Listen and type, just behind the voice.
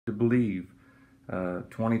To believe.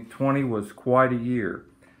 2020 was quite a year,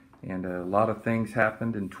 and a lot of things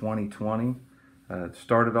happened in 2020. It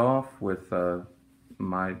started off with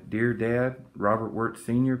my dear dad, Robert Wirt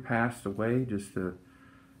Sr., passed away just a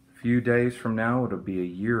few days from now. It'll be a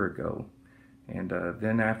year ago. And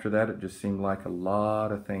then after that, it just seemed like a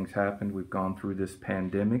lot of things happened. We've gone through this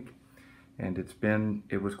pandemic, and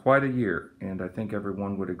it was quite a year, and I think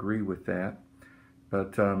everyone would agree with that.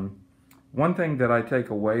 But one thing that I take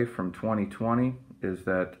away from 2020 is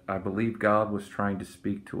that I believe God was trying to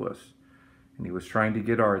speak to us, and He was trying to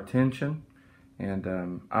get our attention.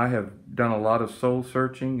 And I have done a lot of soul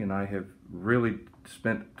searching, and I have really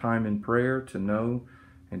spent time in prayer to know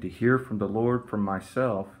and to hear from the Lord for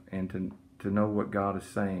myself, and to know what God is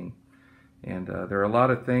saying. And there are a lot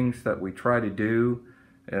of things that we try to do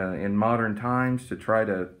in modern times to try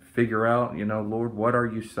to figure out, Lord, what are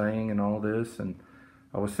you saying and all this? And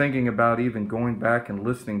I was thinking about even going back and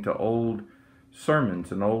listening to old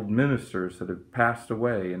sermons and old ministers that have passed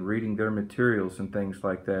away and reading their materials and things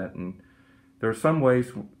like that. And there are some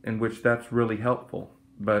ways in which that's really helpful.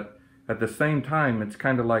 But at the same time, it's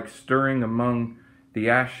kind of like stirring among the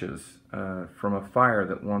ashes from a fire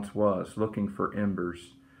that once was, looking for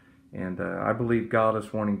embers. And I believe God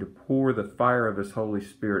is wanting to pour the fire of His Holy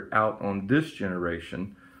Spirit out on this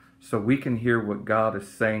generation so we can hear what God is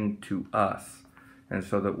saying to us, and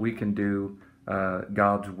so that we can do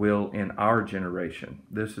God's will in our generation.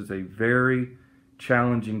 This is a very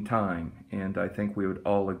challenging time, and I think we would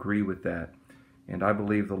all agree with that. And I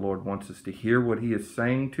believe the Lord wants us to hear what He is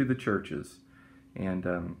saying to the churches.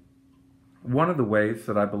 And one of the ways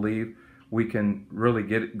that I believe we can really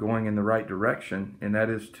get it going in the right direction, and that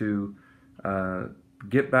is to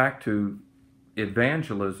get back to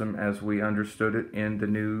evangelism as we understood it in the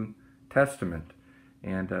New Testament.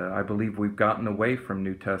 And I believe we've gotten away from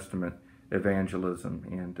New Testament evangelism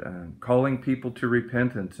and calling people to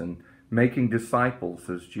repentance and making disciples,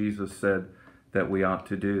 as Jesus said that we ought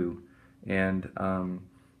to do. And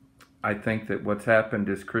I think that what's happened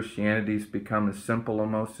is Christianity's become as simple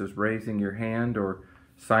almost as raising your hand or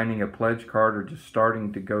signing a pledge card or just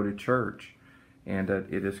starting to go to church. And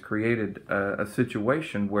it has created a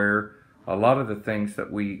situation where a lot of the things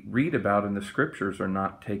that we read about in the scriptures are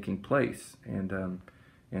not taking place.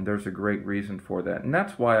 And there's a great reason for that. And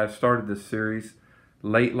that's why I started this series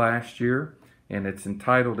late last year, and it's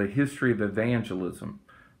entitled A History of Evangelism.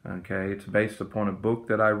 Okay, it's based upon a book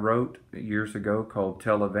that I wrote years ago called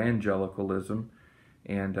Evangelicalism.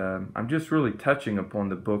 And I'm just really touching upon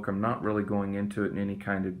the book. I'm not really going into it in any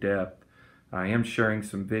kind of depth. I am sharing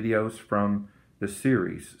some videos from the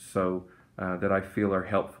series so that I feel are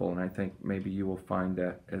helpful, and I think maybe you will find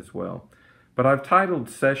that as well. But I've titled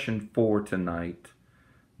Session 4 tonight,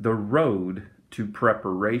 The Road to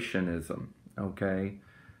Preparationism. Okay,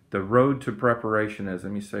 the road to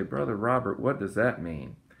preparationism. You say, Brother Robert, what does that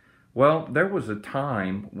mean? Well, there was a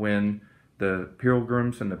time when the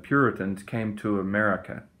Pilgrims and the Puritans came to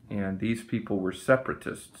America, and these people were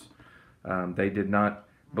separatists. They did not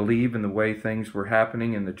believe in the way things were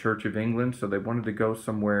happening in the Church of England, so they wanted to go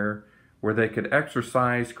somewhere where they could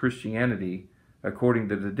exercise Christianity according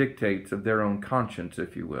to the dictates of their own conscience,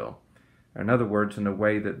 if you will. In other words, in a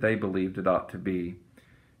way that they believed it ought to be.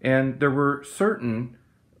 And there were certain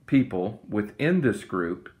people within this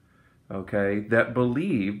group, okay, that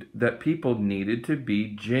believed that people needed to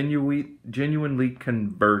be genuinely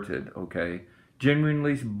converted, okay,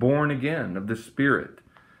 genuinely born again of the Spirit.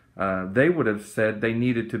 They would have said they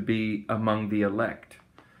needed to be among the elect,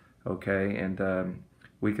 okay, and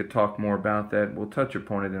we could talk more about that. We'll touch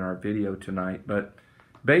upon it in our video tonight, but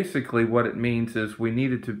basically what it means is we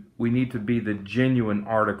need to be the genuine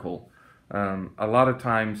article. A lot of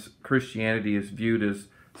times Christianity is viewed as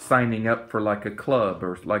signing up for like a club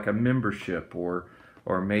or like a membership, or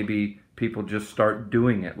maybe people just start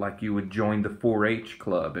doing it like you would join the 4-H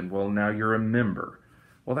club and, well, now you're a member.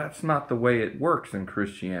 Well, that's not the way it works in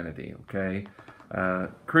Christianity, okay?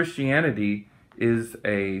 Christianity is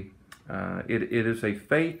it is a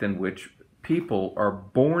faith in which people are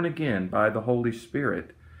born again by the Holy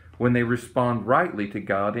Spirit when they respond rightly to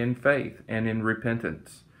God in faith and in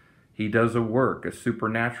repentance. He does a work, a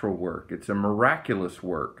supernatural work. It's a miraculous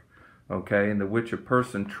work, okay, in which a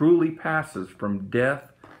person truly passes from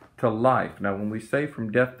death to life. Now, when we say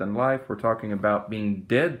from death to life, we're talking about being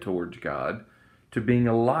dead towards God to being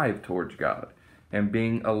alive towards God, and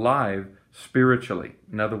being alive spiritually.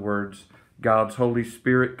 In other words, God's Holy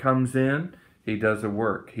Spirit comes in, He does a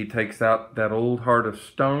work. He takes out that old heart of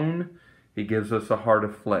stone, He gives us a heart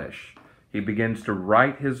of flesh. He begins to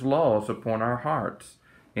write His laws upon our hearts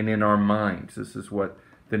and in our minds. This is what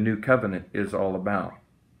the new covenant is all about.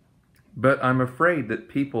 But I'm afraid that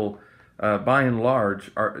people, by and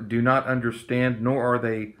large, do not understand, nor are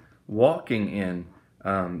they walking in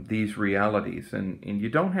these realities. And you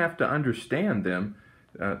don't have to understand them,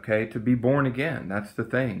 okay, to be born again. That's the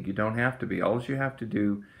thing. You don't have to be. All you have to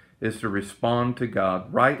do is to respond to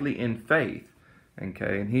God rightly in faith,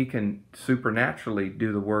 okay? And He can supernaturally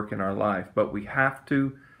do the work in our life. But we have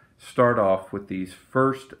to start off with these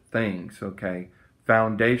first things, okay,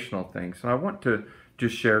 foundational things. And I want to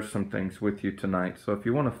just share some things with you tonight. So if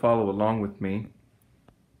you want to follow along with me,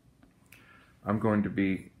 I'm going to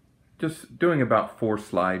be just doing about 4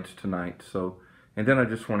 slides tonight. And then I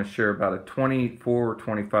just want to share about a 24 or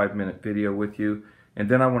 25 minute video with you. And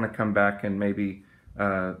then I want to come back and maybe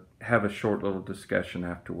have a short little discussion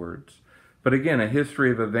afterwards. But again, a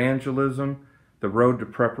history of evangelism, the road to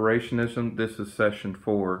preparationism. This is session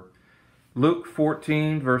 4. Luke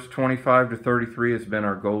 14, verse 25 to 33 has been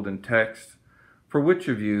our golden text. For which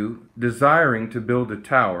of you, desiring to build a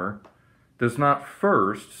tower, does not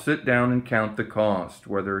first sit down and count the cost,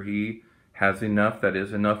 whether he has enough, that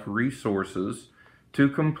is, enough resources to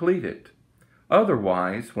complete it?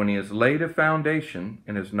 Otherwise, when he has laid a foundation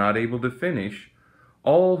and is not able to finish,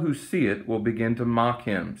 all who see it will begin to mock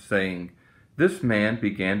him, saying, This man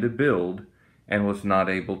began to build and was not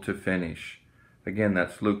able to finish. Again,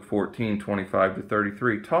 that's Luke 14, 25 to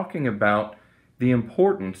 33, talking about the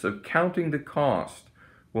importance of counting the cost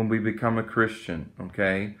when we become a Christian,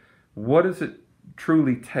 okay? What does it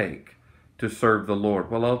truly take to serve the Lord?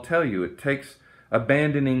 Well, I'll tell you, it takes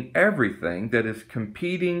abandoning everything that is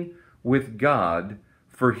competing with God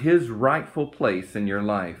for His rightful place in your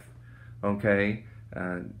life, okay?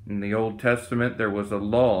 In the Old Testament, there was a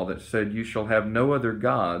law that said, you shall have no other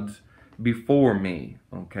gods before me,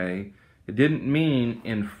 okay? It didn't mean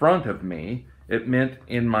in front of me. It meant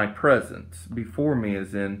in my presence. Before me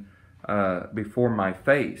is in before my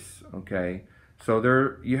face, okay?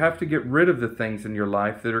 So you have to get rid of the things in your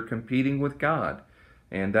life that are competing with God.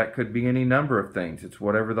 And that could be any number of things. It's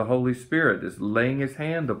whatever the Holy Spirit is laying His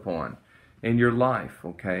hand upon in your life,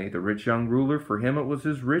 okay? The rich young ruler, for him it was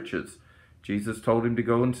his riches. Jesus told him to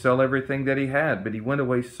go and sell everything that he had, but he went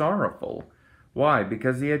away sorrowful. Why?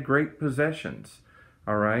 Because he had great possessions.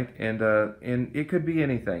 All right, and it could be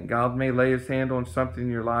anything. God may lay His hand on something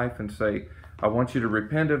in your life and say, I want you to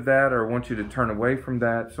repent of that, or I want you to turn away from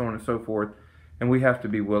that, so on and so forth. And we have to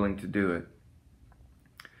be willing to do it.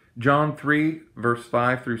 John 3, verse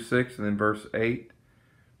 5 through 6, and then verse 8.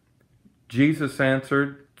 Jesus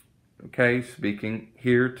answered, okay, speaking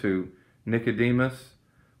here to Nicodemus,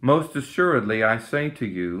 Most assuredly I say to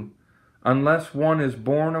you, unless one is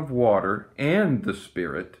born of water and the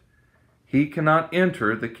Spirit, he cannot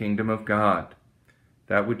enter the kingdom of God.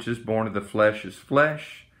 That which is born of the flesh is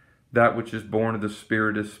flesh. That which is born of the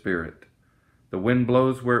Spirit is spirit. The wind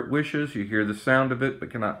blows where it wishes. You hear the sound of it, but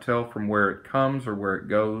cannot tell from where it comes or where it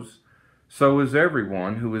goes. So is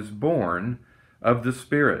everyone who is born of the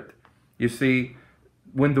Spirit. You see,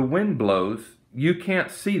 when the wind blows, you can't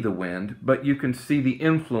see the wind, but you can see the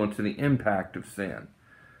influence and the impact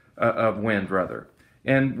of wind.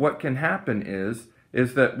 And what can happen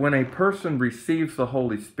is that when a person receives the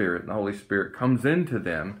Holy Spirit, and the Holy Spirit comes into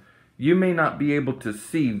them, you may not be able to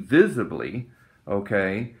see visibly,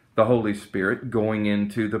 okay, the Holy Spirit going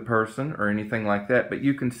into the person or anything like that, but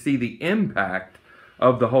you can see the impact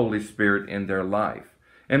of the Holy Spirit in their life.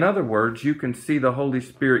 In other words, you can see the Holy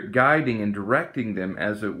Spirit guiding and directing them,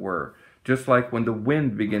 as it were, just like when the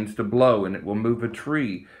wind begins to blow and it will move a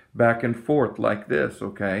tree back and forth like this,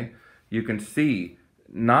 okay? You can see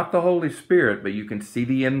not the Holy Spirit, but you can see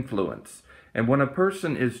the influence. And when a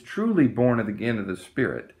person is truly born again of the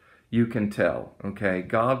Spirit, you can tell, okay?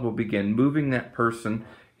 God will begin moving that person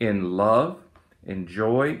in love, in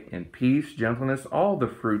joy, in peace, gentleness, all the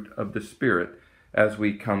fruit of the Spirit as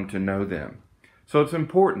we come to know them. So it's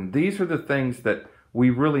important. These are the things that we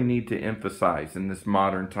really need to emphasize in this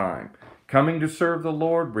modern time. Coming to serve the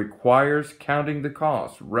Lord requires counting the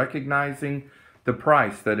cost, recognizing the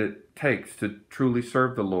price that it takes to truly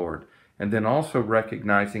serve the Lord, and then also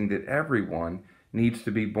recognizing that everyone needs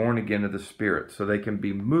to be born again of the Spirit so they can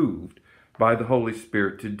be moved by the Holy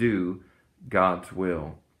Spirit to do God's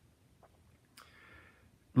will.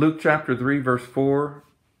 Luke chapter 3, verse 4,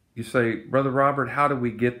 you say, Brother Robert, how do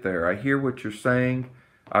we get there? I hear what you're saying.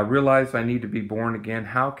 I realize I need to be born again.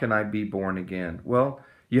 How can I be born again? Well,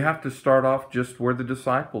 you have to start off just where the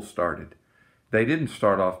disciples started. They didn't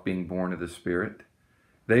start off being born of the Spirit.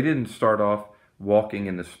 They didn't start off walking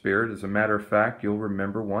in the Spirit. As a matter of fact, you'll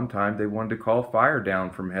remember one time they wanted to call fire down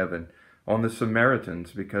from heaven on the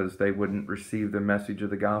Samaritans because they wouldn't receive the message of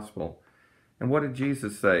the gospel. And what did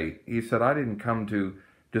Jesus say? He said, I didn't come to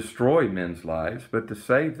destroy men's lives, but to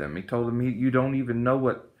save them. He told them, you don't even know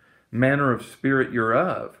what manner of spirit you're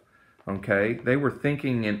of. Okay? They were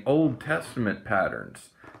thinking in Old Testament patterns.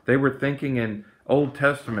 They were thinking in Old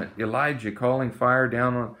Testament, Elijah calling fire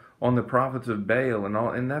down on the prophets of Baal and all,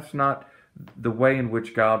 and that's not the way in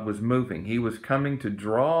which God was moving. He was coming to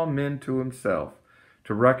draw men to himself,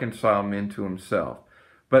 to reconcile men to himself.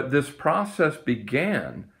 But this process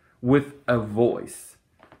began with a voice,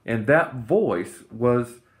 and that voice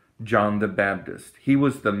was John the Baptist. He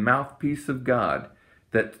was the mouthpiece of God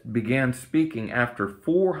that began speaking after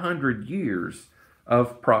 400 years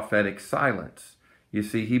of prophetic silence. You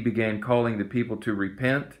see, he began calling the people to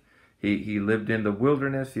repent. He lived in the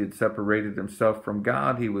wilderness. He had separated himself from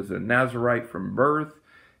God. He was a Nazarite from birth,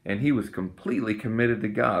 and he was completely committed to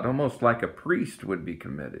God, almost like a priest would be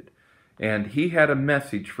committed. And he had a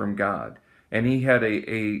message from God, and he had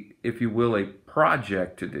if you will, a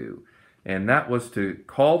project to do, and that was to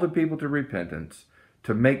call the people to repentance,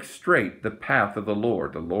 to make straight the path of the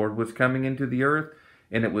Lord. The Lord was coming into the earth,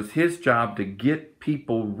 and it was his job to get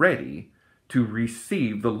people ready to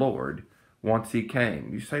receive the Lord once he came.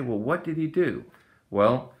 You say, well, what did he do?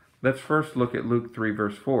 Well, let's first look at Luke 3,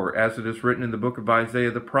 verse 4. As it is written in the book of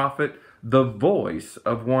Isaiah the prophet, the voice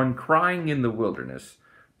of one crying in the wilderness,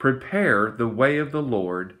 prepare the way of the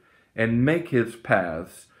Lord and make his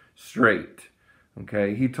paths straight.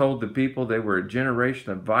 Okay, he told the people they were a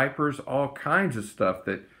generation of vipers, all kinds of stuff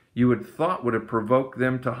that you would thought would have provoked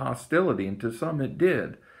them to hostility, and to some it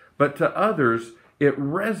did. But to others, it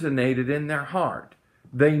resonated in their heart.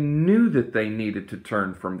 They knew that they needed to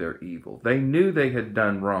turn from their evil. They knew they had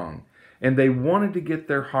done wrong, and they wanted to get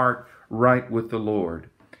their heart right with the Lord.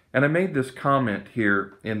 And I made this comment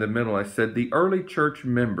here in the middle. I said the early church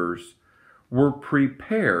members were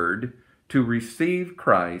prepared to receive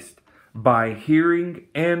Christ by hearing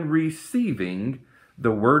and receiving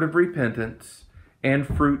the word of repentance and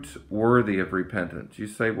fruits worthy of repentance. You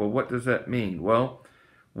say, well, what does that mean? Well,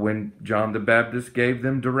 when John the Baptist gave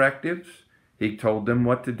them directives, he told them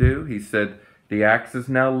what to do. He said, the axe is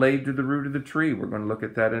now laid to the root of the tree. We're going to look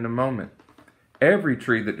at that in a moment. Every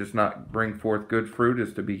tree that does not bring forth good fruit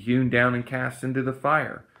is to be hewn down and cast into the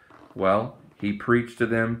fire. Well, he preached to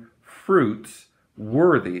them fruits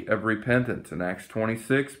worthy of repentance. In Acts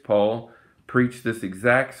 26, Paul preached this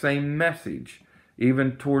exact same message.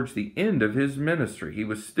 Even towards the end of his ministry, he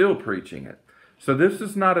was still preaching it. So this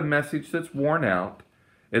is not a message that's worn out.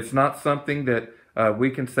 It's not something that we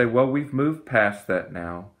can say, well, we've moved past that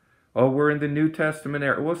now. Oh, we're in the New Testament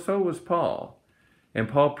era. Well, so was Paul. And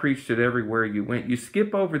Paul preached it everywhere you went. You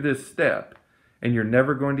skip over this step, and you're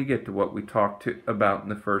never going to get to what we talked about in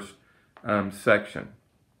the first section.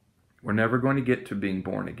 We're never going to get to being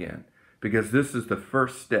born again, because this is the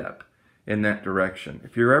first step in that direction.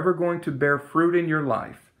 If you're ever going to bear fruit in your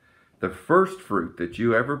life, the first fruit that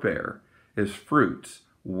you ever bear is fruits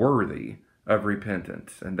worthy of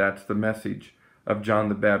repentance. And that's the message of John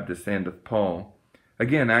the Baptist and of Paul.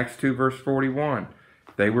 Again, Acts 2, verse 41.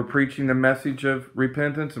 They were preaching the message of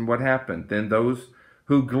repentance, and what happened? Then those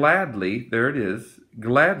who gladly, there it is,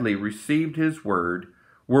 gladly received his word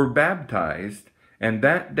were baptized, and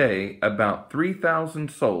that day about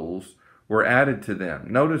 3,000 souls were added to them.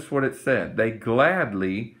 Notice what it said. They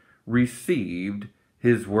gladly received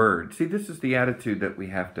his word. See, this is the attitude that we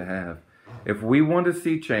have to have. If we want to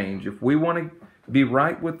see change, if we want to be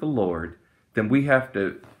right with the Lord, then we have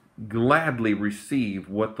to gladly receive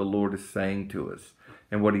what the Lord is saying to us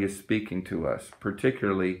and what he is speaking to us,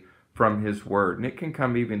 particularly from his word. And it can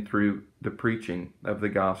come even through the preaching of the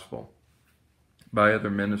gospel by other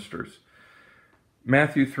ministers.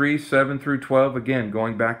 Matthew 3, 7 through 12, again,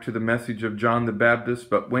 going back to the message of John the Baptist.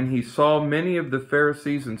 But when he saw many of the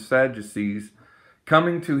Pharisees and Sadducees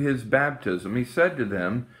coming to his baptism, he said to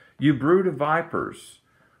them, you brood of vipers,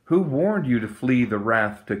 who warned you to flee the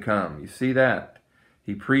wrath to come? You see that?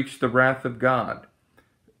 He preached the wrath of God.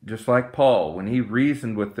 Just like Paul, when he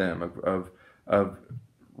reasoned with them of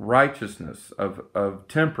righteousness, of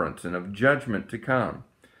temperance, and of judgment to come.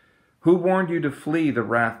 Who warned you to flee the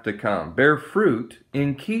wrath to come? Bear fruit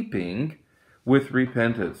in keeping with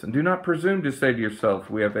repentance. And do not presume to say to yourself,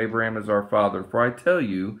 we have Abraham as our father. For I tell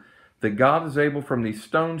you that God is able from these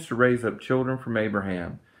stones to raise up children from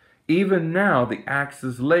Abraham. Even now the axe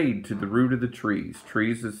is laid to the root of the trees.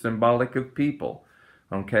 Trees is symbolic of people.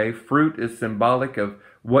 Okay, fruit is symbolic of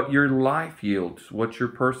what your life yields, what your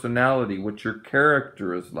personality, what your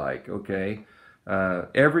character is like, okay?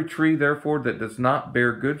 Every tree, therefore, that does not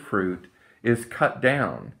bear good fruit is cut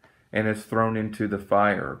down and is thrown into the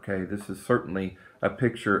fire, okay? This is certainly a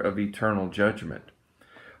picture of eternal judgment.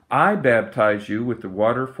 I baptize you with the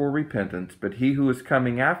water for repentance, but he who is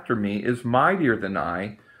coming after me is mightier than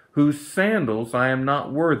I, whose sandals I am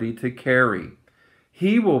not worthy to carry.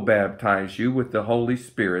 He will baptize you with the Holy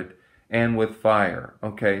Spirit and with fire.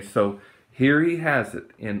 Okay, so here he has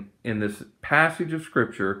it in this passage of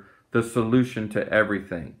Scripture, the solution to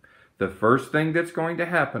everything. The first thing that's going to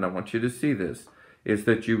happen, I want you to see this, is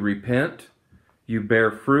that you repent, you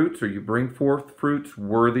bear fruits, or you bring forth fruits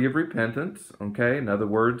worthy of repentance. Okay, in other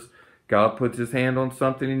words, God puts his hand on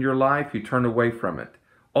something in your life, you turn away from it.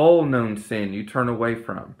 All known sin you turn away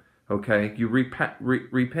from. Okay, you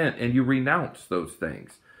repent and you renounce those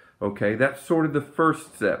things. Okay, that's sort of the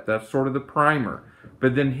first step. That's sort of the primer.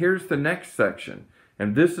 But then here's the next section.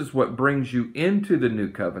 And this is what brings you into the new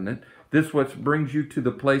covenant. This is what brings you to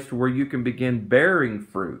the place where you can begin bearing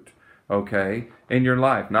fruit, okay, in your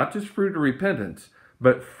life. Not just fruit of repentance,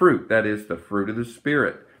 but fruit. That is the fruit of the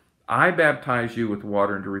Spirit. I baptize you with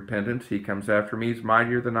water into repentance. He comes after me. He's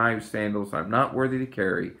mightier than I, whose sandals I'm not worthy to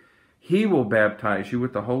carry. He will baptize you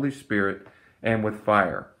with the Holy Spirit and with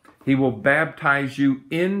fire. He will baptize you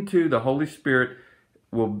into the Holy Spirit.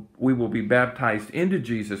 We will be baptized into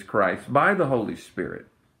Jesus Christ by the Holy Spirit.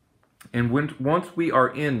 And once we are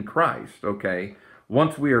in Christ, okay,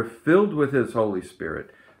 once we are filled with his Holy Spirit,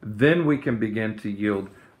 then we can begin to yield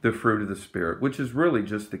the fruit of the Spirit, which is really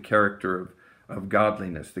just the character of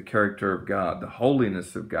godliness, the character of God, the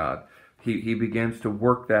holiness of God. He begins to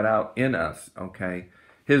work that out in us, okay.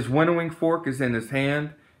 His winnowing fork is in his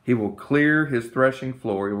hand. He will clear his threshing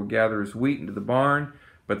floor. He will gather his wheat into the barn,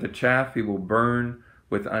 but the chaff he will burn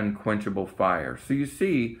with unquenchable fire. So you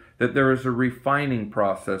see that there is a refining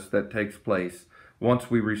process that takes place once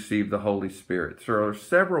we receive the Holy Spirit. So there are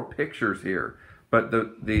several pictures here, but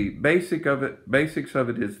the basics of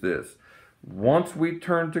it is this. Once we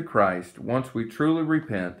turn to Christ, once we truly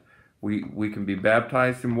repent, we can be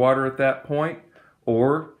baptized in water at that point,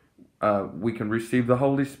 or we can receive the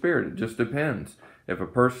Holy Spirit. It just depends. If a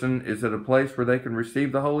person is at a place where they can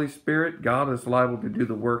receive the Holy Spirit, God is liable to do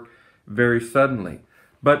the work very suddenly.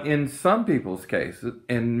 But in some people's case,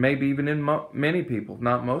 and maybe even in many people,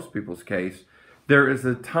 not most people's case, there is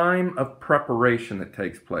a time of preparation that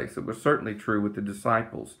takes place. It was certainly true with the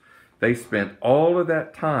disciples. They spent all of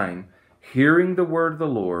that time hearing the word of the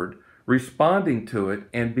Lord, responding to it,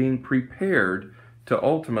 and being prepared to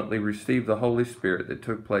ultimately receive the Holy Spirit that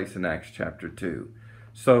took place in Acts chapter 2.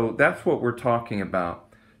 So that's what we're talking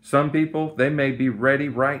about. Some people, they may be ready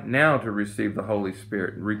right now to receive the Holy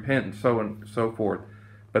Spirit and repent and so forth.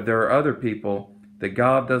 But there are other people that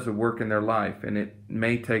God does a work in their life, and it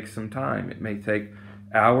may take some time. It may take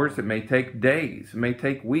hours. It may take days. It may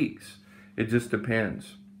take weeks. It just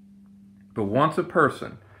depends. But once a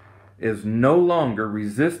person is no longer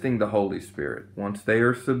resisting the Holy Spirit, once they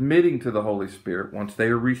are submitting to the Holy Spirit, once they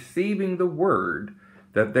are receiving the word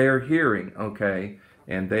that they are hearing, okay,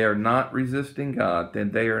 and they are not resisting God,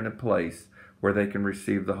 then they are in a place where they can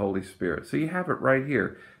receive the Holy Spirit. So you have it right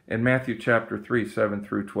here in Matthew chapter 3, 7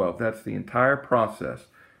 through 12. That's the entire process.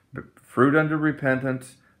 Fruit unto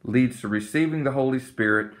repentance leads to receiving the Holy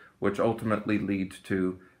Spirit, which ultimately leads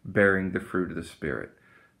to bearing the fruit of the Spirit.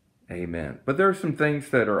 Amen. But there are some things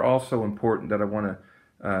that are also important that I want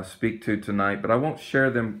to speak to tonight, but I won't share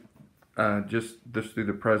them just through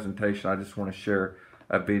the presentation. I just want to share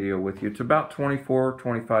a video with you. It's about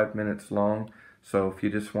 25 minutes long, so if you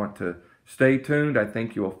just want to stay tuned, I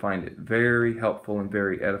think you will find it very helpful and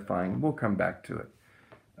very edifying. We'll come back to it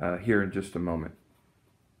here in just a moment.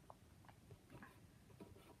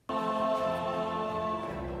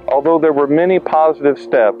 Although there were many positive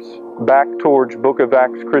steps back towards Book of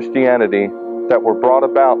Acts Christianity that were brought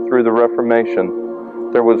about through the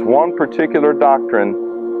Reformation, there was one particular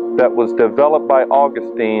doctrine that was developed by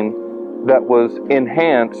Augustine that was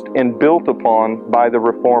enhanced and built upon by the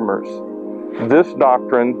Reformers. This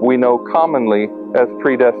doctrine we know commonly as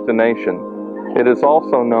predestination. It is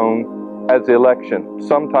also known as election,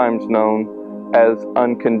 sometimes known as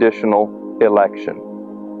unconditional election.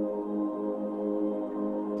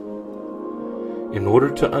 In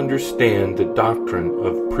order to understand the doctrine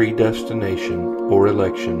of predestination or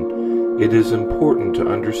election, it is important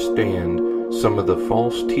to understand some of the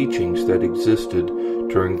false teachings that existed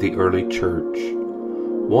during the early church.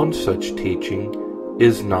 One such teaching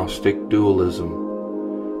is Gnostic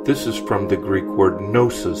dualism. This is from the Greek word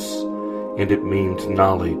gnosis, and it means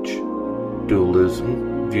knowledge.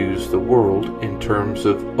 Dualism views the world in terms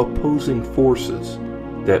of opposing forces,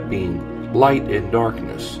 that being light and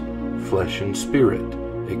darkness, flesh and spirit,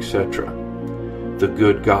 etc. The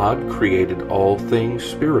good God created all things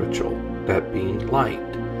spiritual, that being light,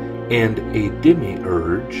 and a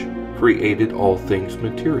demiurge created all things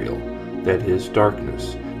material, that is,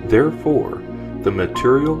 darkness. Therefore, the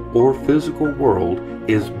material or physical world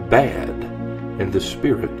is bad, and the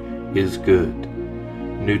spirit is good.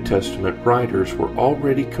 New Testament writers were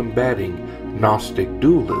already combating Gnostic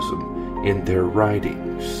dualism in their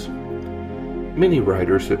writings. Many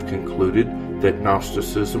writers have concluded that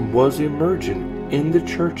Gnosticism was emergent in the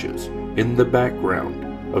churches in the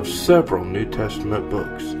background of several New Testament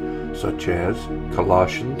books, such as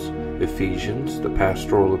Colossians, Ephesians, the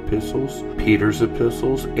pastoral epistles, Peter's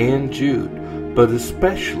epistles, and Jude, but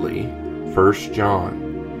especially 1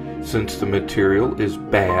 John. Since the material is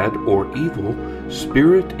bad or evil,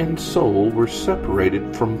 spirit and soul were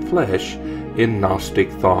separated from flesh in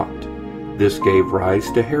Gnostic thought. This gave rise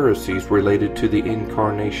to heresies related to the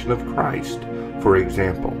incarnation of Christ, for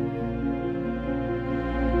example.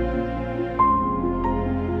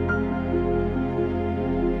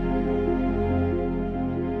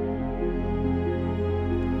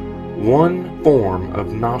 One form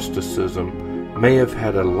of Gnosticism may have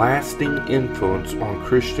had a lasting influence on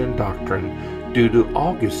Christian doctrine due to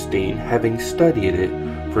Augustine having studied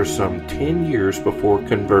it for some 10 years before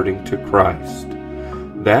converting to Christ.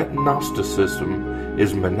 That Gnosticism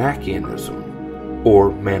is Manichaeism,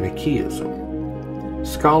 or Manichaeism.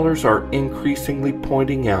 Scholars are increasingly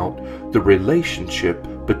pointing out the relationship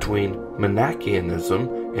between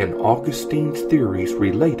Manichaeism and Augustine's theories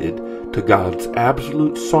related to God's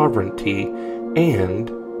absolute sovereignty and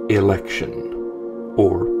election,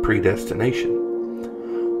 or predestination.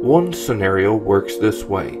 One scenario works this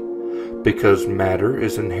way. Because matter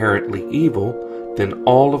is inherently evil, then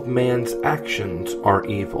all of man's actions are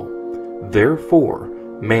evil. Therefore,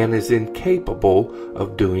 man is incapable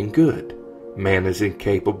of doing good. Man is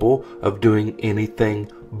incapable of doing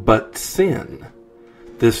anything but sin.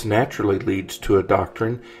 This naturally leads to a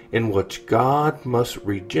doctrine in which God must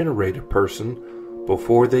regenerate a person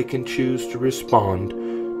before they can choose to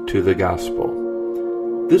respond to the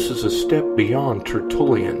gospel. This is a step beyond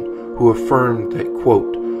Tertullian, who affirmed that,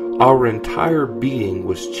 quote, our entire being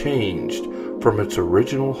was changed from its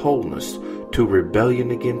original wholeness to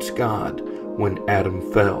rebellion against God when Adam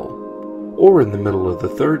fell. Or in the middle of the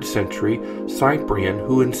 3rd century, Cyprian,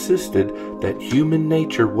 who insisted that human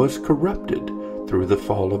nature was corrupted through the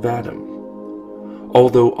fall of Adam.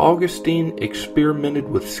 Although Augustine experimented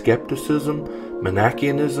with skepticism,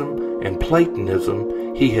 Manichaeism, and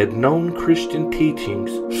Platonism, he had known Christian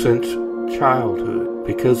teachings since childhood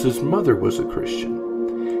because his mother was a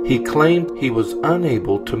Christian. He claimed he was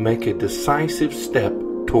unable to make a decisive step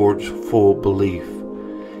towards full belief.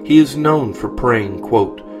 He is known for praying,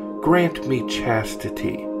 quote, grant me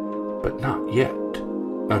chastity, but not yet,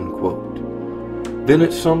 unquote. Then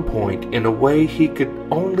at some point, in a way he could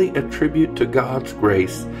only attribute to God's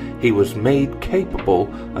grace, he was made capable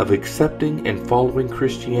of accepting and following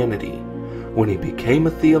Christianity. When he became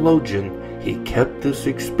a theologian, he kept this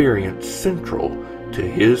experience central to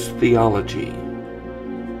his theology.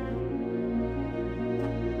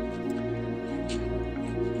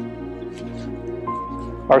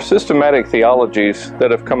 Our systematic theologies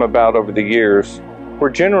that have come about over the years were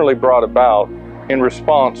generally brought about in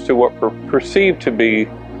response to what were perceived to be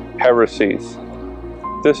heresies.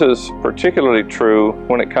 This is particularly true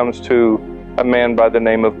when it comes to a man by the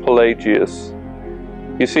name of Pelagius.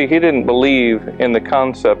 You see, he didn't believe in the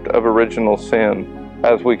concept of original sin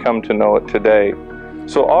as we come to know it today.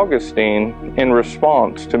 So Augustine, in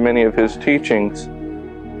response to many of his teachings,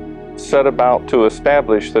 set about to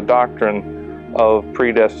establish the doctrine of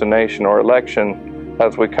predestination or election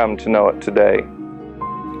as we come to know it today.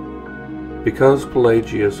 Because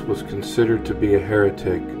Pelagius was considered to be a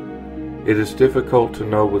heretic, it is difficult to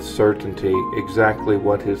know with certainty exactly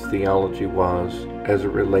what his theology was as it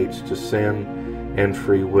relates to sin and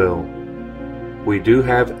free will. We do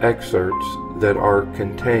have excerpts that are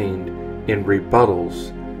contained in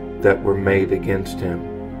rebuttals that were made against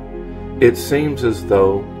him. It seems as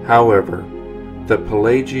though, however, that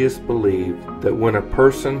Pelagius believed that when a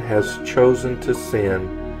person has chosen to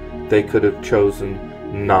sin, they could have chosen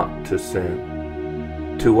not to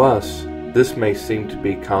sin. To us, this may seem to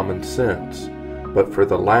be common sense, but for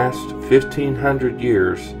the last 1500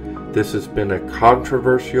 years, this has been a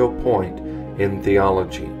controversial point in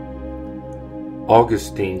theology.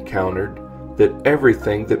 Augustine countered that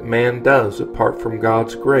everything that man does apart from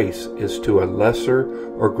God's grace is to a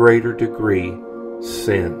lesser or greater degree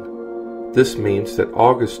sin. This means that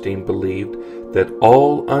Augustine believed that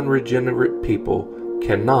all unregenerate people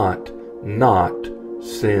cannot not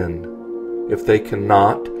sin. If they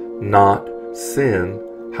cannot not sin,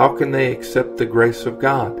 how can they accept the grace of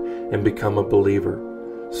God and become a believer?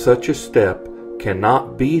 Such a step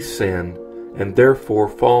cannot be sin and therefore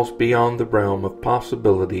falls beyond the realm of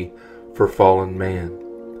possibility for fallen man.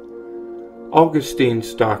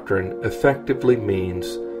 Augustine's doctrine effectively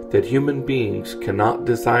means that human beings cannot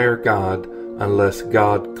desire God unless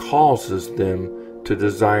God causes them to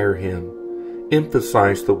desire Him.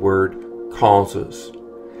 Emphasize the word causes.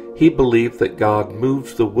 He believed that God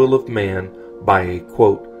moves the will of man by a,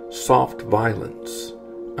 quote, soft violence,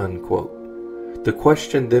 unquote. The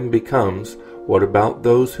question then becomes, what about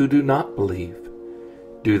those who do not believe?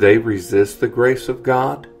 Do they resist the grace of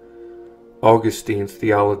God? Augustine's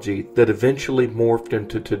theology that eventually morphed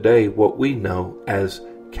into today what we know as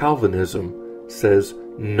Calvinism says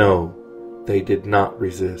no, they did not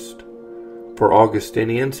resist. For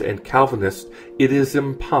Augustinians and Calvinists, it is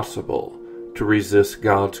impossible to resist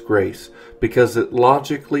God's grace because it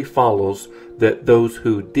logically follows that those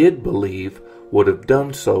who did believe would have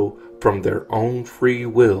done so from their own free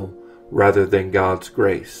will rather than God's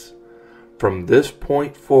grace. From this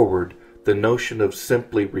point forward, the notion of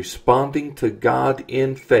simply responding to God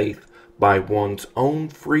in faith by one's own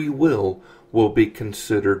free will be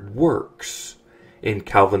considered works in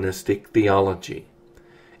Calvinistic theology.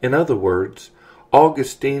 In other words,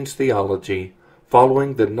 Augustine's theology,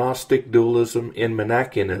 following the Gnostic dualism in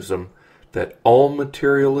Manichaeism, that all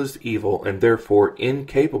material is evil and therefore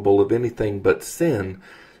incapable of anything but sin,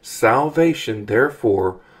 salvation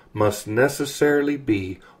therefore must necessarily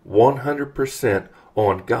be 100%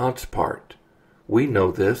 on God's part. We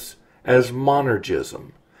know this as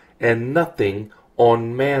monergism, and nothing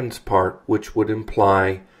on man's part, which would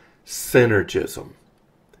imply synergism.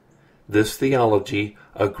 This theology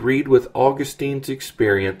agreed with Augustine's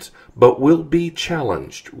experience, but will be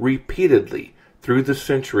challenged repeatedly through the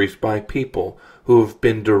centuries by people who have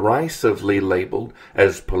been derisively labeled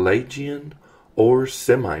as Pelagian or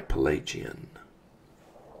semi-Pelagian.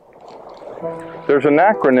 There's an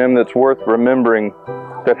acronym that's worth remembering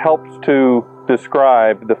that helps to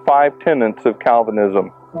describe the 5 tenets of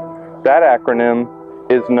Calvinism. That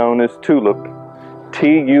acronym is known as TULIP,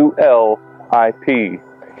 T-U-L-I-P.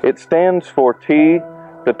 It stands for T,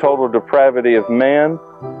 the total depravity of man,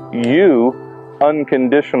 U,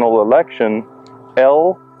 unconditional election,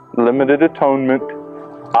 L, limited atonement,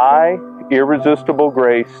 I, irresistible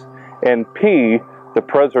grace, and P, the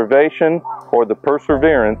preservation or the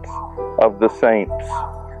perseverance of the saints.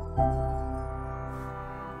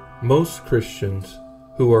 Most Christians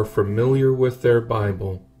who are familiar with their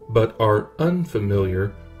Bible but are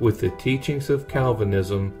unfamiliar with the teachings of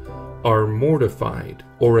Calvinism are mortified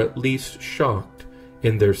or at least shocked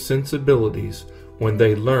in their sensibilities when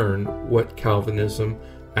they learn what Calvinism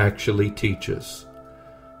actually teaches.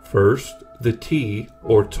 First, the T,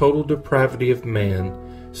 or total depravity of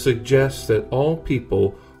man, suggests that all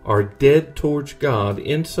people are dead towards God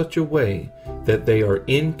in such a way that they are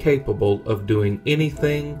incapable of doing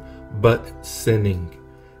anything but sinning.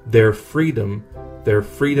 Their freedom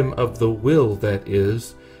of the will, that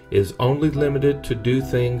is only limited to do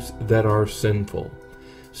things that are sinful.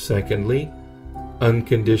 Secondly,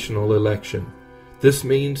 unconditional election. This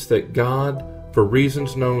means that God, for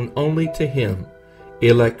reasons known only to Him,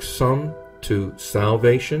 elects some to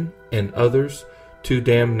salvation and others to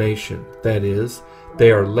damnation. That is,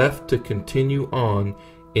 they are left to continue on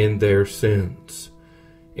in their sins.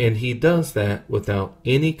 And He does that without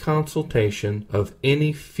any consultation of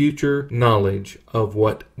any future knowledge of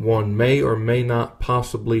what one may or may not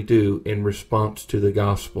possibly do in response to the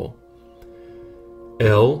gospel.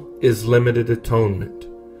 L is limited atonement.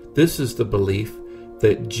 This is the belief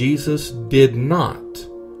that Jesus did not,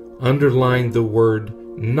 underline the word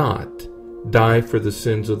not, die for the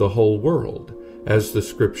sins of the whole world, as the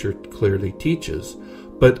Scripture clearly teaches,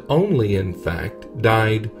 but only in fact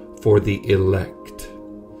died for the elect.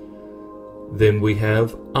 Then we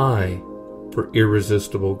have I for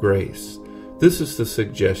irresistible grace. This is the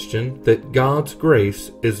suggestion that God's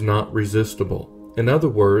grace is not resistible. In other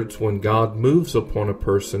words, when God moves upon a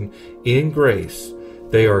person in grace,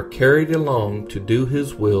 they are carried along to do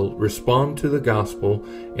His will, respond to the gospel,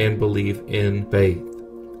 and believe in faith.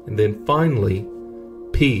 And then finally,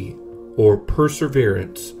 P, or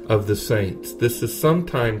perseverance of the saints. This is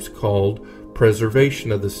sometimes called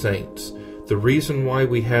preservation of the saints. The reason why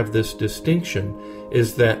we have this distinction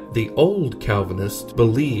is that the old Calvinists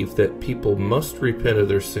believe that people must repent of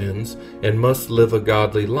their sins and must live a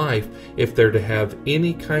godly life if they're to have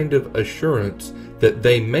any kind of assurance that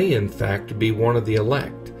they may in fact be one of the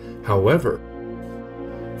elect. However,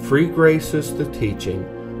 free grace is the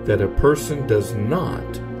teaching that a person does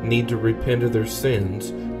not need to repent of their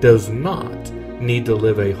sins, does not need to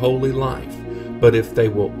live a holy life, but if they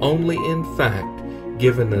will only in fact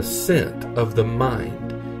give an assent of the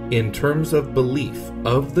mind in terms of belief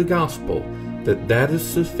of the gospel, that is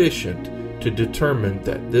sufficient to determine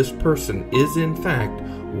that this person is in fact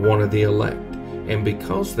one of the elect. And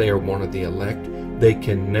because they are one of the elect, they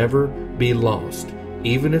can never be lost.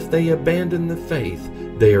 Even if they abandon the faith,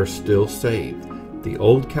 they are still saved. The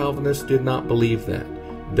old Calvinists did not believe that.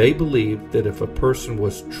 They believed that if a person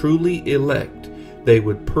was truly elect, they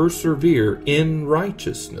would persevere in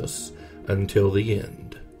righteousness until the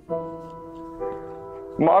end.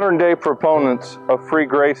 Modern-day proponents of free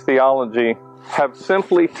grace theology have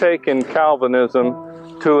simply taken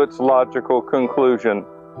Calvinism to its logical conclusion.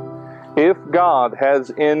 If God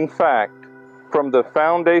has in fact, from the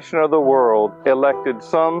foundation of the world, elected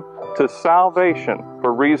some to salvation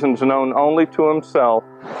for reasons known only to himself,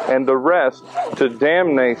 and the rest to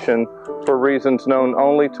damnation for reasons known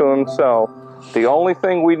only to himself, the only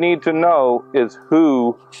thing we need to know is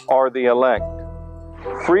who are the elect.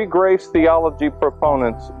 Free grace theology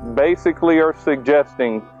proponents basically are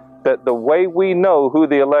suggesting that the way we know who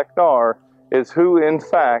the elect are is who in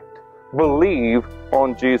fact believe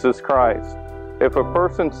on Jesus Christ. If a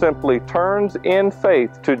person simply turns in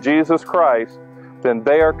faith to Jesus Christ, then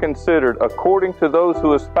they are considered, according to those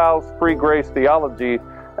who espouse free grace theology,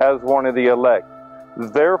 as one of the elect.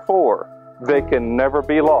 Therefore, they can never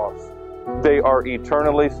be lost. They are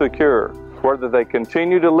eternally secure. Whether they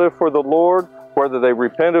continue to live for the Lord, whether they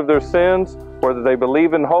repent of their sins, whether they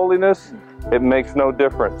believe in holiness, it makes no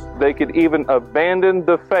difference. They could even abandon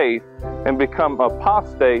the faith and become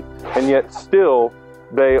apostate, and yet still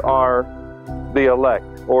they are the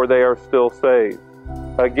elect, or they are still saved.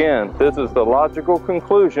 Again, this is the logical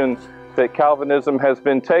conclusion that Calvinism has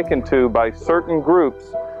been taken to by certain groups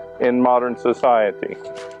in modern society.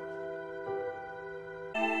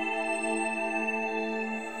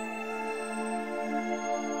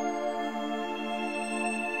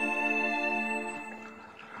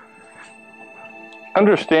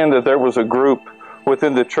 Understand that there was a group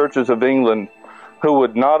within the churches of England who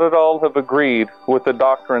would not at all have agreed with the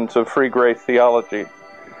doctrines of free grace theology.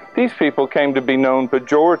 These people came to be known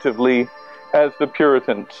pejoratively as the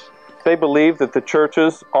Puritans. They believed that the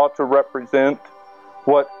churches ought to represent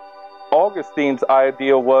what Augustine's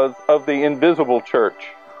ideal was of the invisible church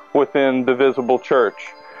within the visible church.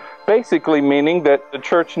 Basically meaning that the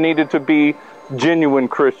church needed to be genuine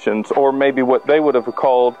Christians, or maybe what they would have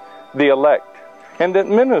called the elect. And that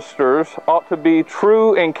ministers ought to be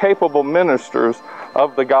true and capable ministers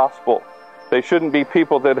of the gospel. They shouldn't be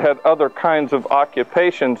people that had other kinds of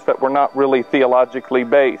occupations that were not really theologically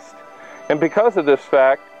based. And because of this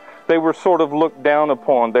fact, they were sort of looked down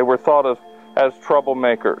upon. They were thought of as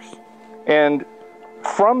troublemakers. And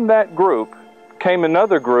from that group came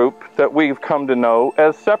another group that we've come to know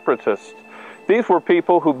as separatists. These were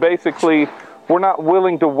people who basically were not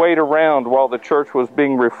willing to wait around while the church was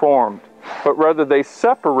being reformed, but rather they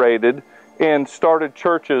separated and started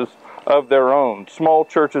churches of their own. Small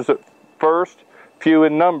churches at first, few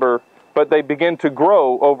in number, but they begin to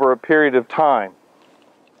grow over a period of time.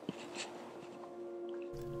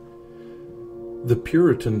 The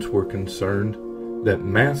Puritans were concerned that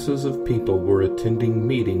masses of people were attending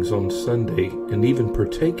meetings on Sunday and even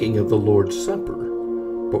partaking of the Lord's Supper,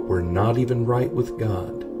 but were not even right with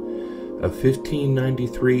God. A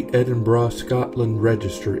 1593 Edinburgh, Scotland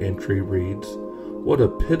Register entry reads, "What a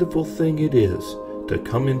pitiful thing it is to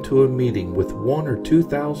come into a meeting with 1,000 or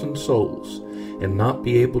 2,000 souls and not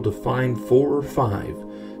be able to find 4 or 5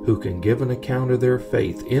 who can give an account of their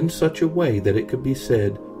faith in such a way that it could be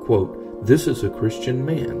said, quote, 'This is a Christian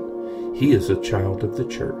man. He is a child of the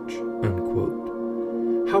church,'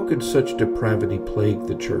 unquote." How could such depravity plague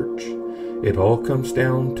the church? It all comes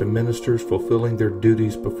down to ministers fulfilling their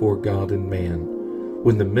duties before God and man.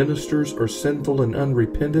 When the ministers are sinful and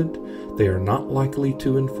unrepentant, they are not likely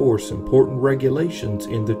to enforce important regulations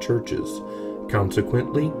in the churches.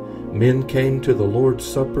 Consequently, men came to the Lord's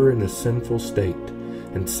Supper in a sinful state,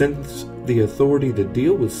 and since the authority to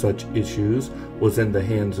deal with such issues was in the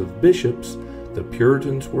hands of bishops, the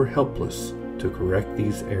Puritans were helpless to correct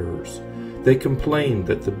these errors. They complained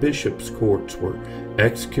that the bishops' courts were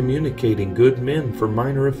excommunicating good men for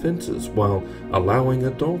minor offenses while allowing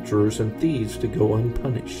adulterers and thieves to go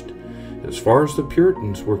unpunished. As far as the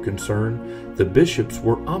Puritans were concerned, the bishops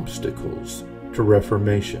were obstacles to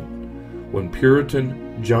reformation. When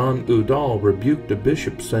Puritan John Udall rebuked a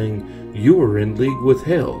bishop saying, "You are in league with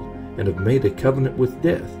hell and have made a covenant with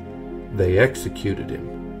death," they executed him.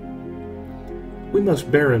 We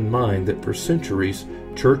must bear in mind that for centuries,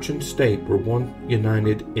 church and state were one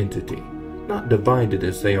united entity, not divided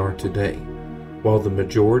as they are today. While the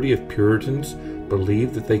majority of Puritans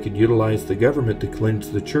believed that they could utilize the government to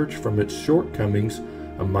cleanse the church from its shortcomings,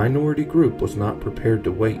 a minority group was not prepared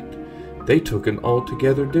to wait. They took an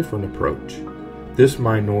altogether different approach. This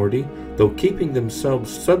minority, though keeping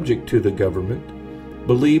themselves subject to the government,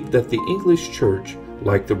 believed that the English church,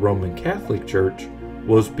 like the Roman Catholic Church,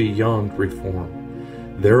 was beyond reform.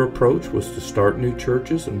 Their approach was to start new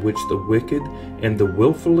churches in which the wicked and the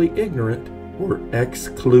willfully ignorant were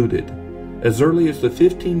excluded. As early as the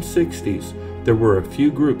 1560s, there were a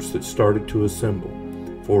few groups that started to assemble.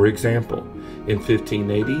 For example, in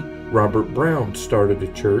 1580, Robert Brown started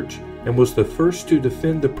a church and was the first to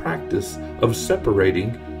defend the practice of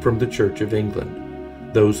separating from the Church of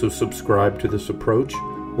England. Those who subscribed to this approach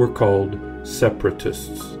were called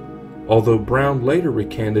separatists. Although Brown later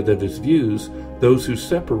recanted of his views, those who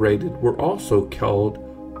separated were also called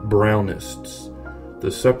Brownists. The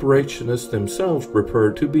separationists themselves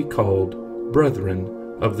preferred to be called Brethren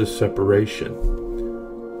of the Separation.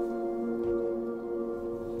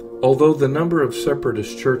 Although the number of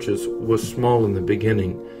separatist churches was small in the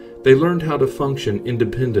beginning, they learned how to function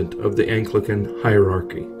independent of the Anglican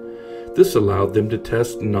hierarchy. This allowed them to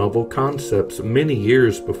test novel concepts many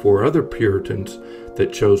years before other Puritans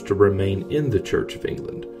that chose to remain in the Church of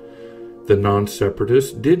England. The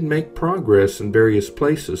non-separatists did make progress in various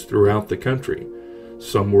places throughout the country.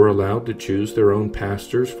 Some were allowed to choose their own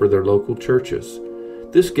pastors for their local churches.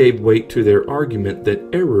 This gave weight to their argument that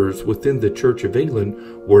errors within the Church of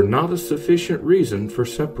England were not a sufficient reason for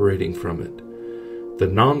separating from it. The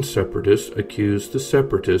non-separatists accused the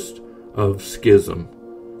separatists of schism.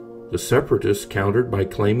 The separatists countered by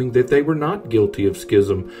claiming that they were not guilty of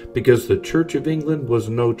schism because the Church of England was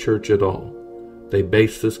no church at all. They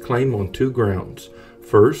based this claim on two grounds.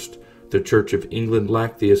 First, the Church of England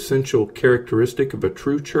lacked the essential characteristic of a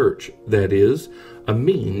true church, that is, a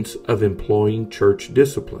means of employing church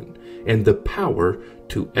discipline, and the power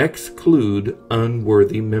to exclude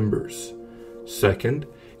unworthy members. Second,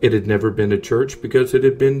 it had never been a church because it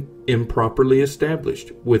had been improperly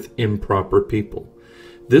established with improper people.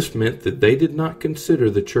 This meant that they did not consider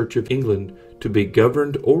the Church of England to be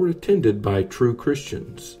governed or attended by true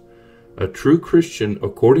Christians. A true Christian,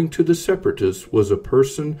 according to the separatists, was a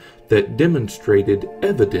person that demonstrated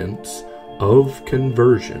evidence of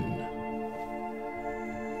conversion.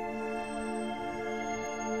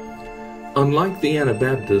 Unlike the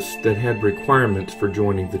Anabaptists that had requirements for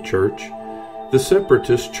joining the church, the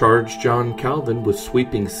separatists charged John Calvin with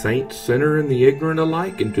sweeping saint, sinner, and the ignorant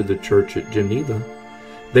alike into the church at Geneva.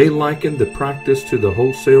 They likened the practice to the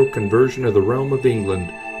wholesale conversion of the realm of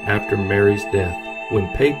England after Mary's death, when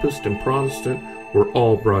Papist and Protestant were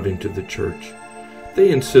all brought into the church.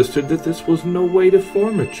 They insisted that this was no way to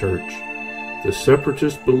form a church. The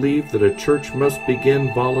separatists believed that a church must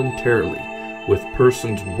begin voluntarily, with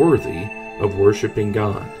persons worthy of worshiping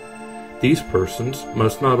God. These persons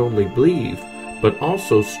must not only believe, but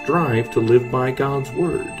also strive to live by God's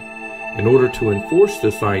word. In order to enforce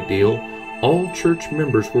this ideal, all church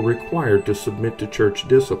members were required to submit to church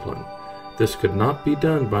discipline. This could not be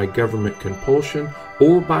done by government compulsion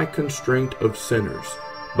or by constraint of sinners,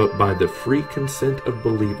 but by the free consent of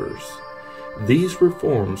believers. These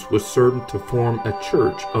reforms would serve to form a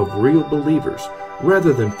church of real believers,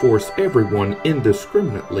 rather than force everyone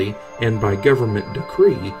indiscriminately and by government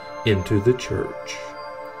decree into the church.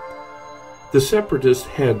 The separatists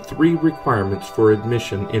had three requirements for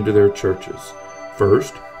admission into their churches.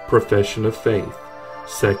 First, profession of faith.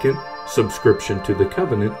 Second, subscription to the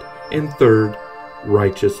covenant. And third,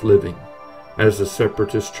 righteous living. As the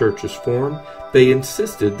separatist churches formed, they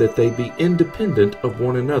insisted that they be independent of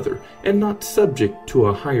one another and not subject to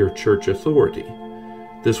a higher church authority.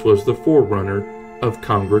 This was the forerunner of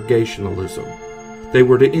Congregationalism. They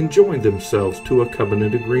were to enjoin themselves to a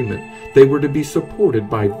covenant agreement. They were to be supported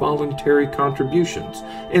by voluntary contributions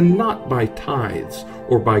and not by tithes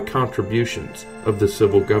or by contributions of the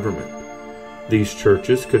civil government. These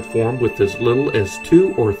churches could form with as little as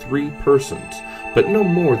 2 or 3 persons, but no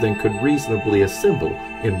more than could reasonably assemble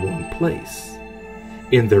in one place.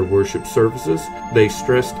 In their worship services, they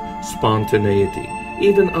stressed spontaneity,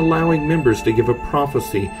 even allowing members to give a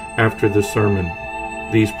prophecy after the sermon.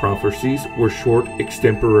 These prophecies were short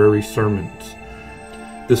extemporary sermons.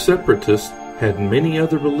 The separatists had many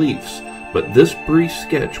other beliefs, but this brief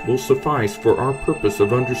sketch will suffice for our purpose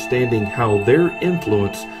of understanding how their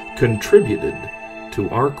influence contributed to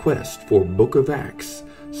our quest for Book of Acts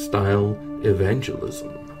style evangelism.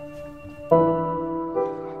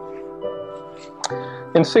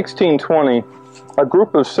 In 1620, a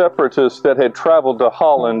group of separatists that had traveled to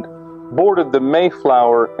Holland boarded the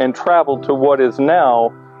Mayflower and traveled to what is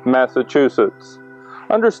now Massachusetts.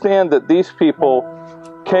 Understand that these people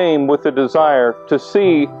came with a desire to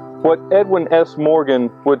see what Edwin S.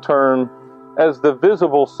 Morgan would term as the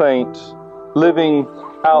visible saints living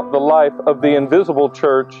out the life of the invisible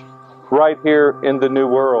church right here in the New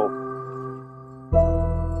World.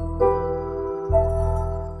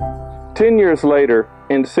 10 years later,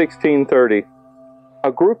 in 1630,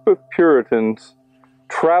 a group of Puritans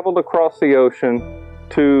traveled across the ocean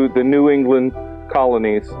to the New England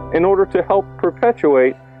colonies in order to help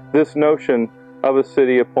perpetuate this notion of a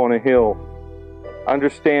city upon a hill.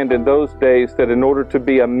 Understand in those days that in order to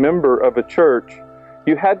be a member of a church,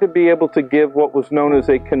 you had to be able to give what was known as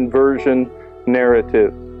a conversion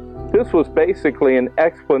narrative. This was basically an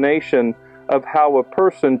explanation of how a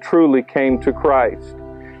person truly came to Christ.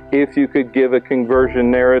 If you could give a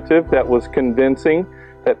conversion narrative that was convincing,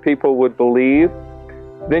 that people would believe,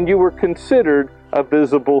 then you were considered a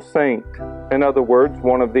visible saint. In other words,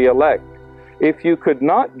 one of the elect. If you could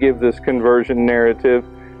not give this conversion narrative,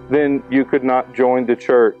 then you could not join the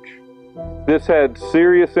church. This had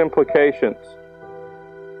serious implications.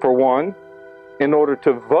 For one, in order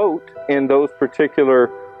to vote in those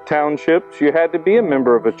particular townships, you had to be a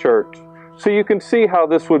member of a church. So you can see how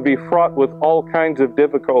this would be fraught with all kinds of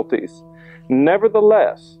difficulties.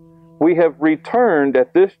 Nevertheless, we have returned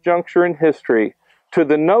at this juncture in history to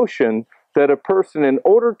the notion that a person, in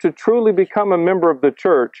order to truly become a member of the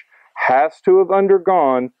church, has to have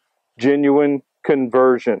undergone genuine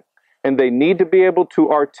conversion. And they need to be able to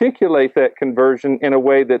articulate that conversion in a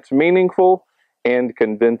way that's meaningful and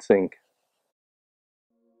convincing.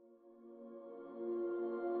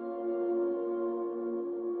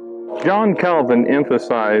 John Calvin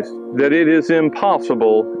emphasized that it is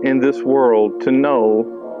impossible in this world to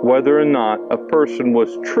know whether or not a person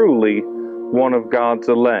was truly one of God's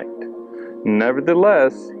elect.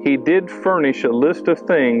 Nevertheless, he did furnish a list of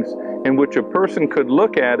things in which a person could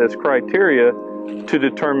look at as criteria to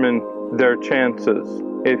determine their chances,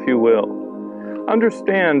 if you will.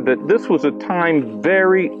 Understand that this was a time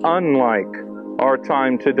very unlike our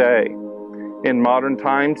time today. In modern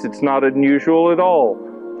times, it's not unusual at all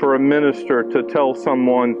for a minister to tell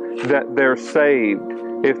someone that they're saved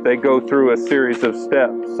if they go through a series of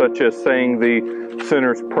steps, such as saying the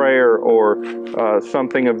sinner's prayer or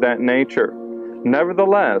something of that nature.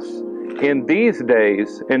 Nevertheless, in these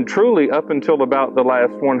days, and truly up until about the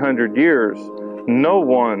last 100 years, no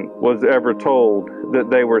one was ever told that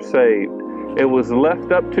they were saved. It was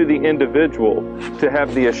left up to the individual to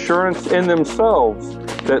have the assurance in themselves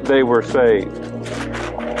that they were saved.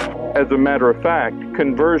 As a matter of fact,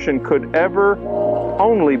 conversion could ever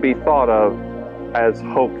only be thought of as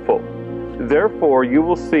hopeful. Therefore, you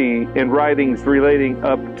will see in writings relating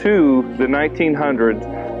up to the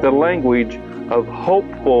 1900s the language of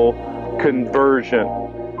hopeful conversion.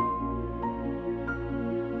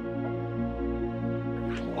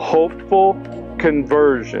 Hopeful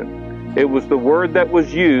conversion. It was the word that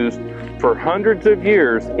was used for hundreds of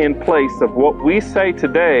years in place of what we say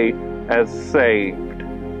today as saved.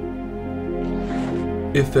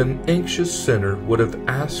 If an anxious sinner would have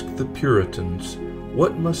asked the Puritans,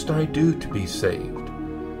 "What must I do to be saved?"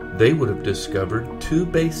 they would have discovered two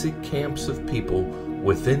basic camps of people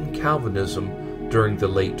within Calvinism during the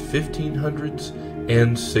late 1500s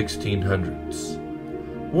and 1600s.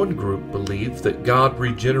 One group believed that God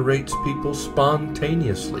regenerates people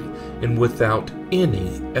spontaneously and without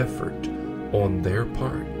any effort on their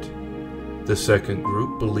part. The second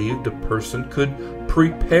group believed a person could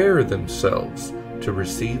prepare themselves to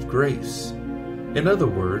receive grace. In other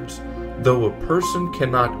words, though a person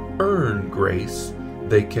cannot earn grace,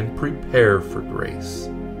 they can prepare for grace.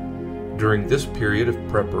 During this period of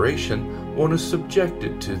preparation, one is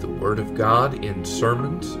subjected to the Word of God in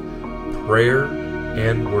sermons, prayer,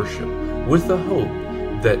 and worship, with the hope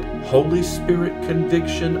that Holy Spirit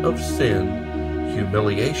conviction of sin,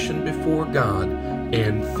 humiliation before God,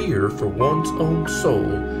 and fear for one's own soul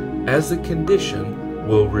as a condition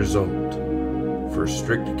will result. For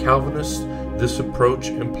strict Calvinists, this approach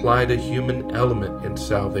implied a human element in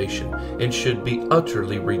salvation and should be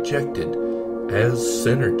utterly rejected as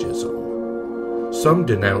synergism. Some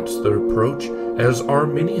denounced the approach as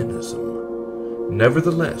Arminianism.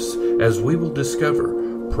 Nevertheless, as we will discover,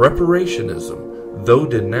 Preparationism, though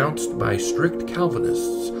denounced by strict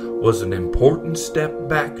Calvinists, was an important step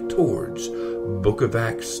back towards Book of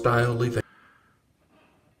Acts style evangelism.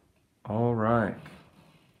 All right.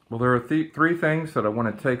 Well, there are three things that I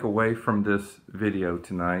want to take away from this video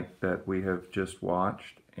tonight that we have just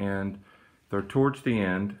watched, and they're towards the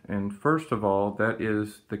end. And first of all, that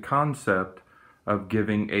is the concept of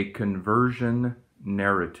giving a conversion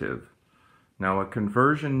narrative. Now, a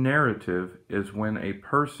conversion narrative is when a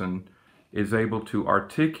person is able to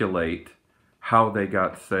articulate how they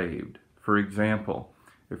got saved. For example,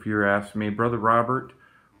 if you're asking me, Brother Robert,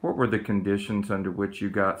 what were the conditions under which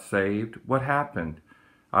you got saved? What happened?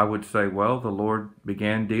 I would say, well, the Lord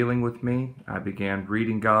began dealing with me. I began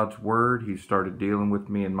reading God's Word. He started dealing with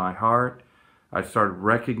me in my heart. I started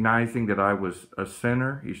recognizing that I was a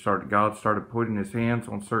sinner. God started putting His hands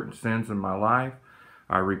on certain sins in my life.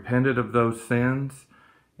 I repented of those sins,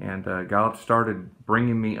 and God started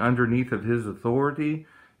bringing me underneath of His authority.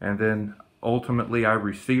 And then ultimately I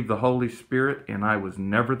received the Holy Spirit, and I was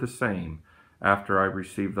never the same after I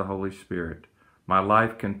received the Holy Spirit. My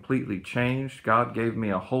life completely changed. God gave me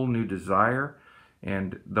a whole new desire.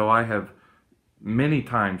 And though I have many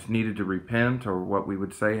times needed to repent, or what we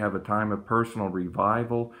would say have a time of personal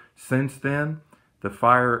revival since then, the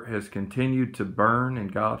fire has continued to burn,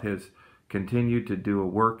 and God has continued to do a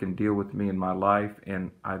work and deal with me in my life,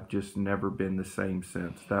 and I've just never been the same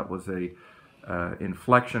since. That was a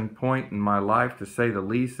inflection point in my life, to say the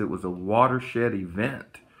least. It was a watershed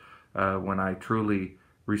event when I truly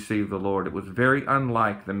received the Lord. It was very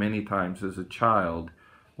unlike the many times as a child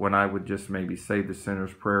when I would just maybe say the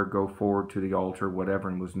sinner's prayer, go forward to the altar, whatever,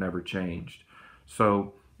 and was never changed.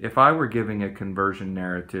 So if I were giving a conversion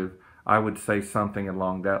narrative, I would say something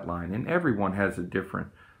along that line. And everyone has a different,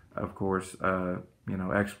 of course,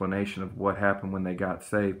 explanation of what happened when they got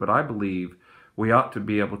saved. But I believe we ought to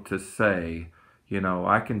be able to say,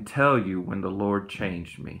 I can tell you when the Lord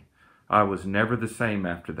changed me. I was never the same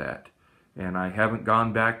after that. And I haven't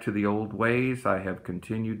gone back to the old ways. I have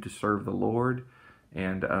continued to serve the Lord.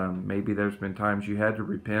 And maybe there's been times you had to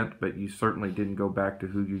repent, but you certainly didn't go back to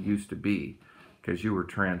who you used to be, because you were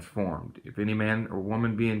transformed. If any man or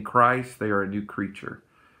woman be in Christ, they are a new creature.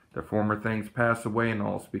 The former things pass away and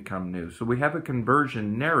all's become new. So we have a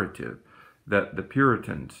conversion narrative that the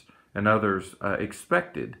Puritans and others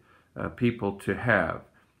expected people to have.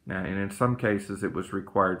 And in some cases it was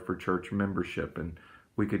required for church membership, and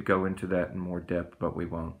we could go into that in more depth, but we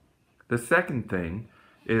won't. The second thing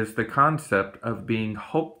is the concept of being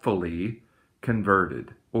hopefully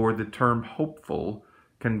converted, or the term hopeful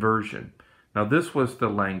conversion. Now, this was the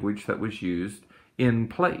language that was used in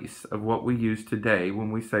place of what we use today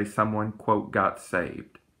when we say someone, quote, got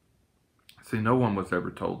saved. See, no one was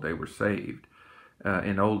ever told they were saved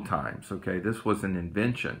in old times, okay? This was an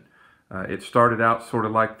invention. It started out sort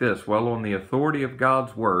of like this. Well, on the authority of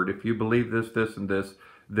God's Word, if you believe this, this, and this,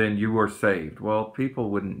 then you are saved. Well,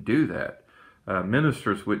 people wouldn't do that.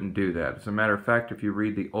 Ministers wouldn't do that. As a matter of fact, if you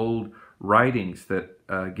read the old writings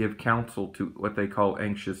that give counsel to what they call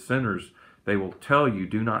anxious sinners, they will tell you,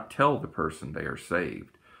 do not tell the person they are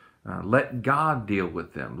saved. Let God deal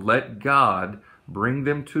with them. Let God bring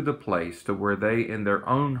them to the place to where they, in their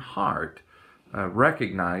own heart,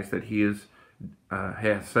 recognize that He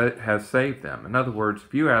has saved them. In other words,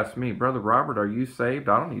 if you ask me, Brother Robert, are you saved?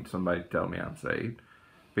 I don't need somebody to tell me I'm saved,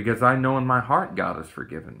 because I know in my heart God has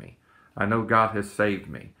forgiven me. I know God has saved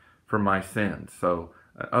me from my sins. So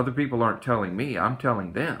other people aren't telling me, I'm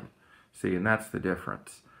telling them. See, and that's the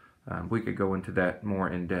difference. We could go into that more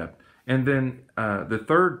in depth. And then the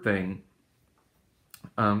third thing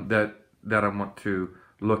that I want to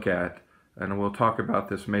look at, and we'll talk about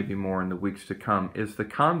this maybe more in the weeks to come, is the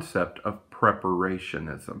concept of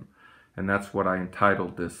preparationism. And that's what I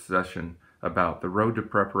entitled this session about, the road to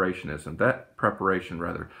preparationism.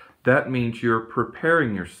 That means you're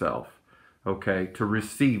preparing yourself, okay, to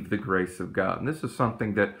receive the grace of God. And this is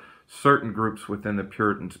something that certain groups within the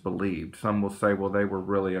Puritans believed. Some will say, well, they were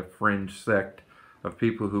really a fringe sect of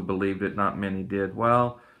people who believed it. Not many did.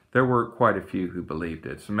 Well, there were quite a few who believed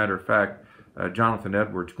it. As a matter of fact, Jonathan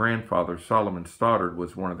Edwards' grandfather, Solomon Stoddard,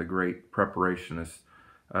 was one of the great preparationists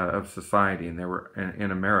of society, and there were in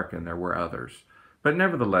America, and there were others. But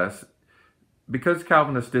nevertheless, because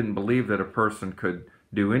Calvinists didn't believe that a person could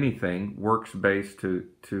do anything works-based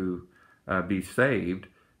to be saved,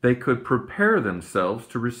 they could prepare themselves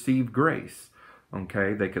to receive grace.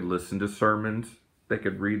 Okay, they could listen to sermons, they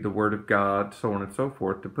could read the Word of God, so on and so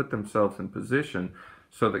forth, to put themselves in position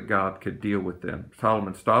so that God could deal with them.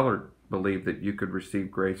 Solomon Stoddard believed that you could receive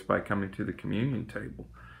grace by coming to the communion table,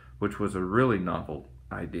 which was a really novel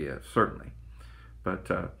idea, certainly. But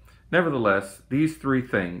nevertheless, these three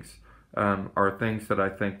things are things that I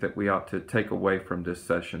think that we ought to take away from this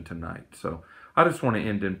session tonight. So I just want to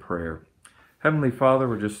end in prayer. Heavenly Father,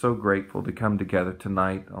 we're just so grateful to come together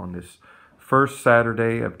tonight on this first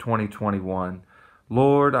Saturday of 2021.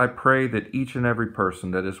 Lord, I pray that each and every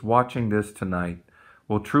person that is watching this tonight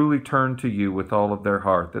will truly turn to you with all of their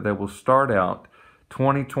heart, that they will start out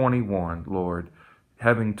 2021, Lord,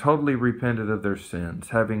 having totally repented of their sins,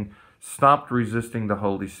 having stopped resisting the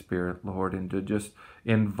Holy Spirit, Lord, and to just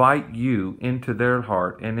invite you into their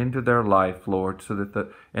heart and into their life, Lord, so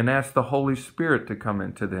that and ask the Holy Spirit to come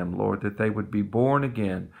into them, Lord, that they would be born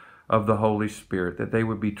again of the Holy Spirit, that they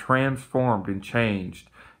would be transformed and changed,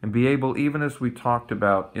 and be able, even as we talked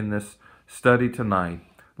about in this study tonight,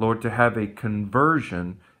 Lord, to have a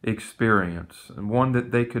conversion experience, and one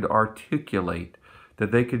that they could articulate,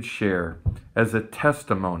 that they could share as a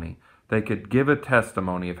testimony. They could give a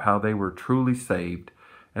testimony of how they were truly saved,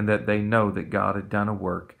 and that they know that God had done a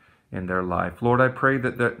work in their life. Lord, I pray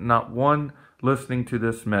that not one listening to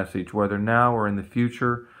this message, whether now or in the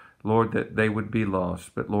future, Lord, that they would be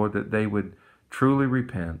lost, but Lord, that they would truly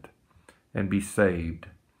repent and be saved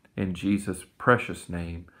in Jesus' precious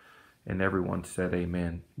name. And everyone said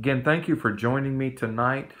amen. Again, thank you for joining me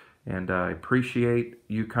tonight, and I appreciate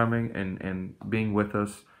you coming and being with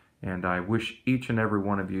us, and I wish each and every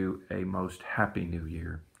one of you a most happy new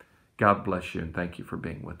year. God bless you, and thank you for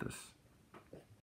being with us.